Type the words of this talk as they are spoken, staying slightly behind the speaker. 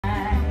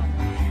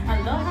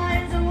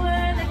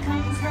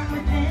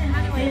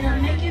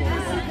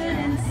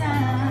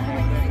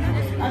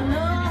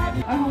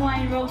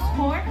smoked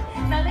pork.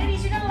 Now,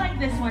 ladies, you're gonna like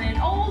this one. In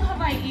old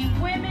Hawaii,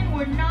 women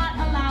were not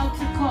allowed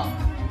to cook.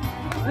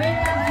 We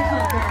have to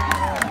cook,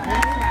 girls.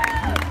 That's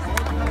right.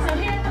 So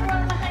here at the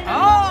Royal Lahaina,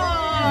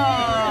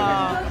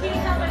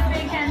 cooking up a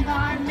big hand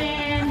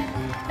garment.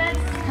 That's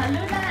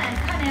Kaluna and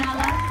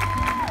Kaneala.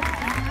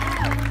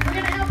 We're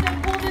gonna help them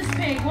pull this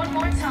pig one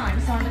more time.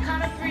 So on the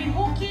count of 3,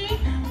 Wookie.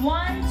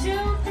 1,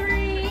 2,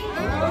 3.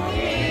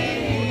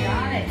 Wookie.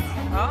 Got it.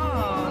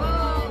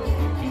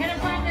 You're gonna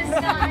find this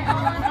guy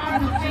on our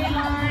buffet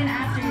line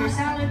after your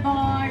salad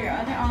bar, your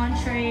other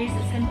entrees.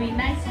 It's gonna be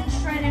nice and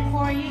shredded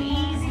for you,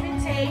 easy to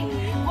take.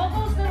 What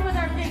goes good with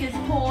our pig is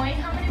poi.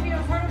 How many of you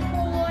have heard of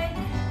poi?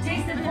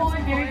 Tasted poi?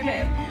 Very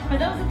good. For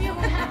those of you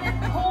who haven't,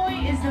 poi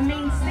is the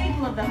main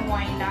staple of the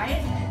Hawaiian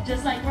diet.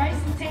 Just like rice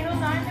and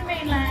potatoes are in the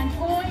mainland,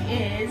 poi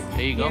is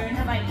here in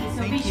Hawaii.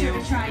 So be sure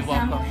to try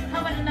some.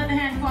 How about another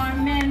hand for our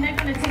men? They're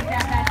going to take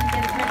that back and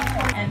get it ready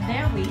for you. And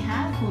there we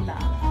have hula.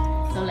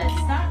 So let's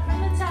start from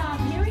the top.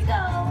 Here we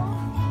go.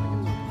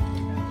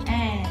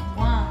 And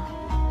 1,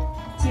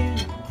 2,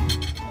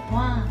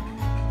 1,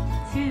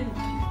 2.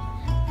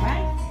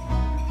 Right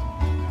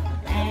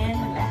and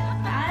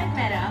left. I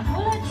met a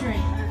hula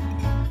dream.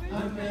 I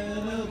met a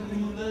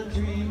hula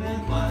dream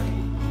and why?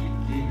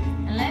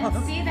 And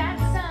let's see that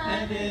sun.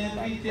 And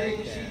every day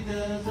she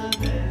does a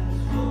dance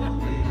for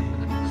me.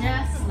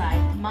 Just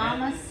like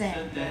Mama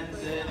said.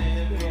 Dance and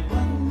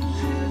everyone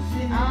should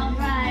sing. All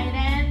right,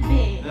 and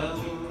big,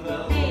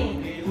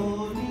 big,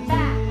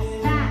 fast,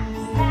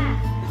 fast,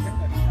 fast.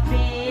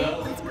 Big,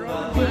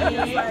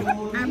 big, fast,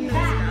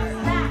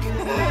 fast,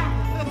 fast.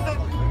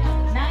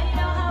 Now you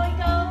know how it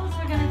goes.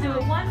 We're gonna do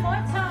it one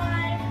more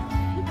time.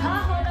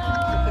 Kahono.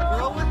 The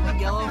girl with the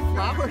yellow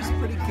flower is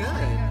pretty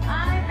good. I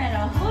met a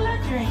hula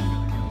dream.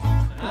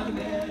 I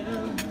met a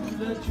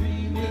hula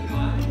dream in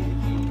my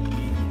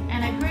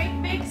And a great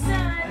big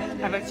sun.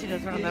 I bet she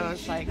does one of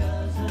those like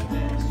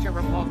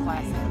stripper pole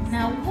classes.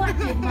 Now what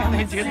did And Mama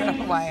they do the say?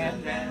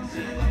 Hawaiian.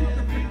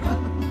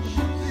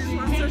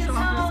 Take us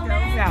home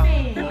Yeah. and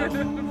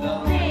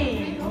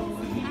big,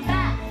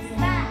 fast,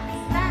 fast,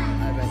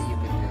 fast. I bet you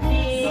could do it.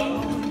 Big,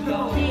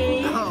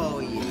 big, Oh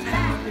yeah.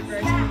 fast,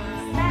 fast,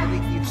 I fast.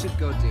 think you should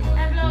go do it.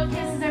 And blow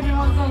kisses,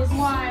 everyone goes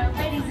wild.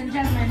 Ladies and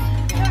gentlemen,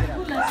 your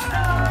hula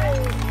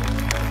stars.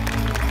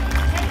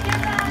 Take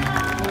it out.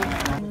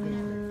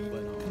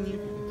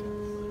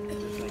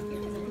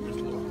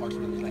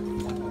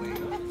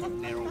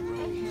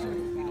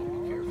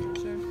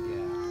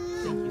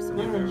 Thank you so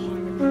much.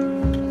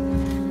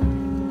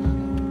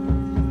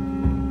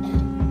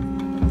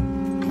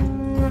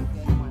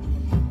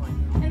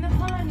 In the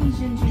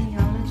Polynesian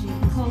genealogy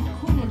called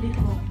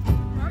Kumuliko,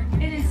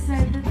 it is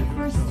said that the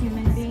first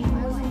human being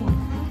was a woman,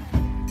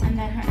 and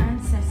that her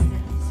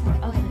ancestors were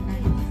of the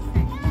night.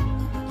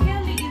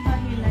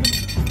 Keali'ivahile,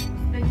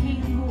 the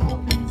king who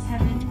opens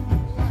heaven,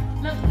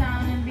 looked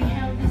down and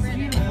beheld this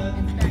beautiful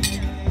woman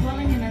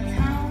dwelling in a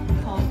town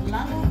called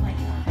Luau.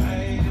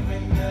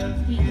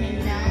 He came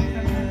down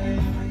from heaven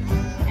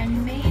and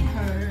made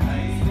her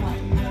his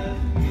wife.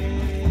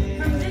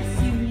 From this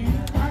union,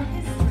 our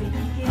history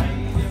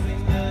begins.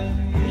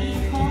 We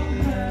call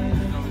her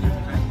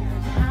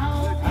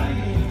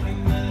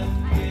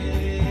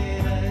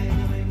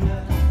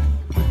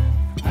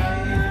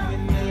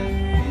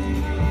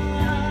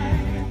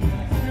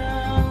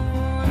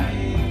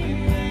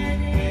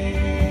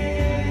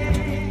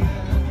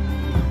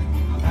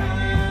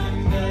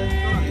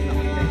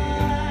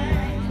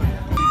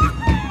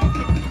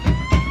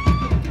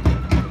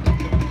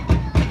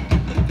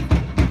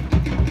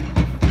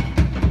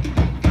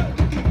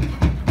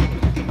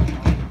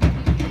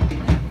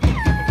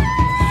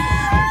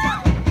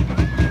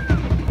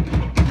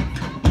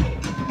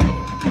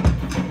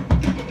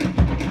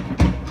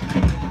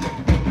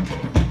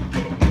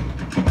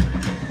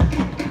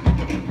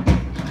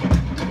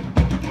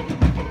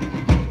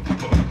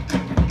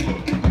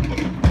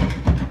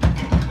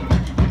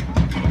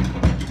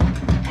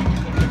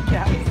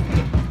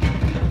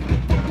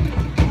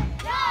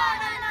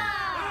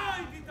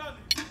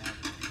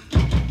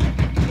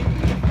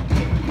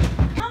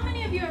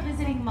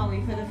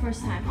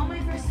first time. All my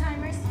first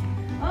timers?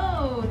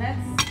 Oh,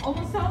 that's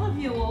almost all of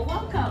you. Well,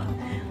 welcome.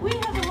 We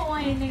have a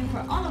Hawaiian name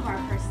for all of our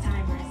first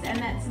timers, and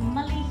that's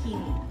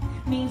Malihini.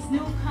 Means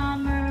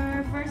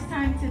newcomer, first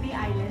time to the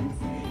islands.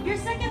 Your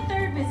second,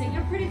 third visit,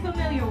 you're pretty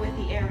familiar with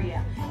the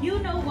area. You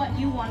know what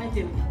you want to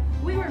do.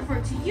 We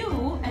refer to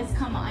you as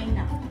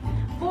Kama'aina.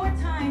 4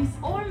 times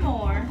or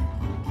more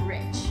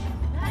rich.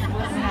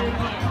 We'll see you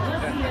again.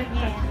 We'll see you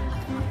again.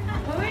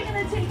 But we're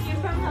going to take you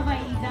from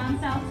Hawaii down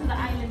south to the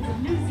islands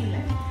of New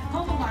Zealand,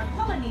 home of our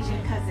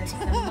Polynesian cousins,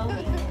 the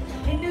Maori.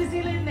 In New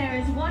Zealand, there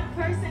is 1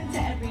 person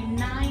to every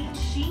 9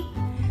 sheep.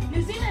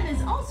 New Zealand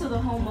is also the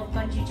home of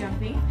bungee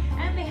jumping,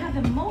 and they have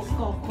the most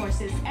golf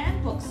courses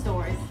and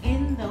bookstores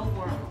in the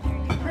world.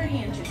 Pretty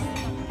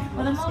interesting.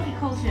 Well, the Maori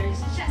culture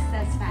is just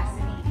as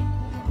fascinating.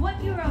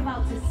 What you're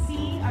about to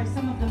see are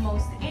some of the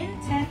most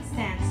intense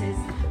dances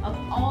of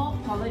all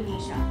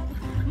Polynesia.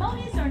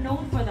 Maoris are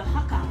known for the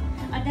haka,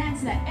 a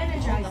dance that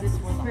energizes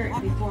the spirit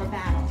before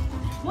battle.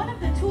 One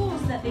of the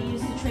tools that they use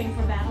to train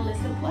for battle is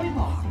the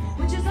poipo,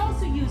 which is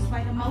also used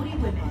by the Maori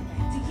women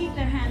to keep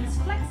their hands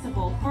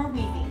flexible for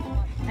weaving.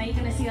 Now you're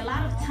going to see a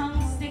lot of tongue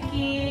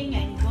sticking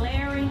and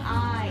glaring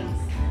eyes,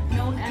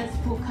 known as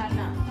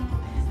pukana.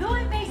 Though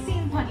it may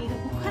seem funny, the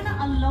pukana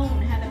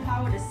alone had the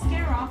power to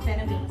scare off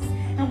enemies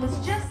and was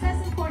just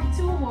as important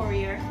to a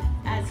warrior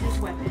as his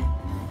weapon.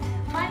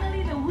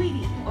 Finally, the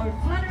wiri, or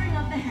fluttering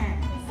of the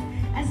hands.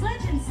 As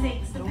legend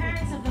states, the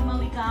parents of the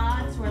Maui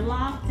gods were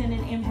locked in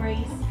an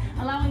embrace,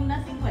 allowing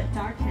nothing but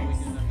darkness.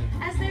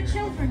 As their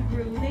children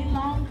grew, they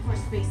longed for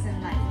space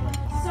and light.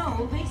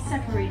 So they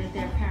separated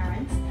their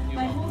parents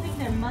by holding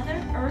their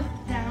mother earth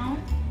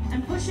down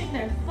and pushing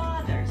their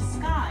father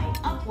sky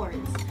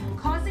upwards,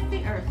 causing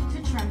the earth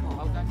to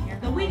tremble.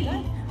 The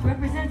wiri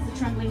represents the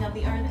trembling of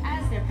the earth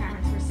as their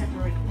parents were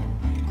separated.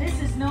 This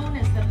is known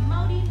as the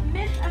Maori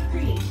myth of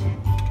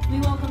creation. We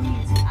welcome you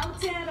to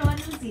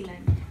Aotearoa, New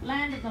Zealand,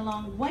 land of the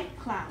long white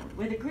cloud,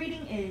 where the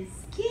greeting is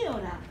Kia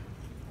ora.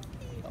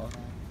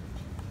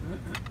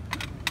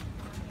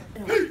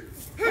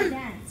 A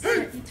dance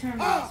that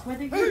determines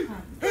whether you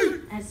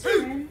come as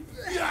friend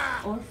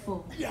or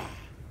foe.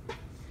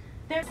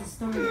 There's a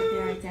story of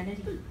their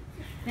identity,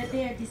 that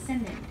they are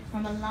descended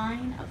from a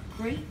line of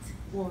great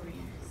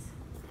warriors.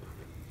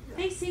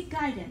 They seek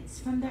guidance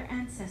from their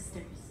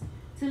ancestors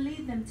to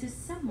lead them to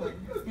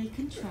someone they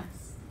can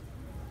trust.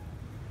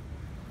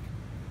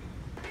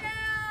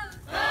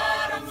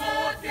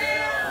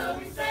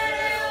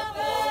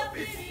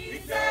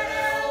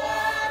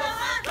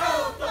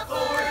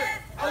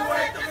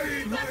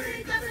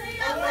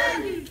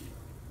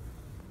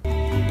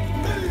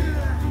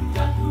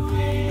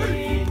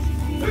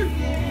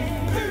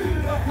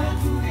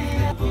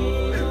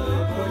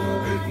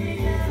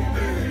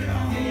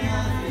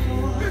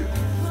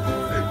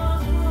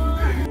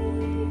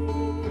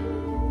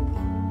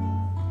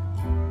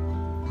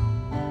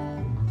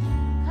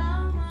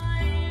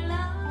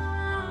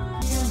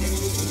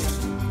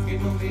 Que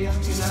no vean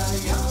que la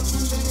llama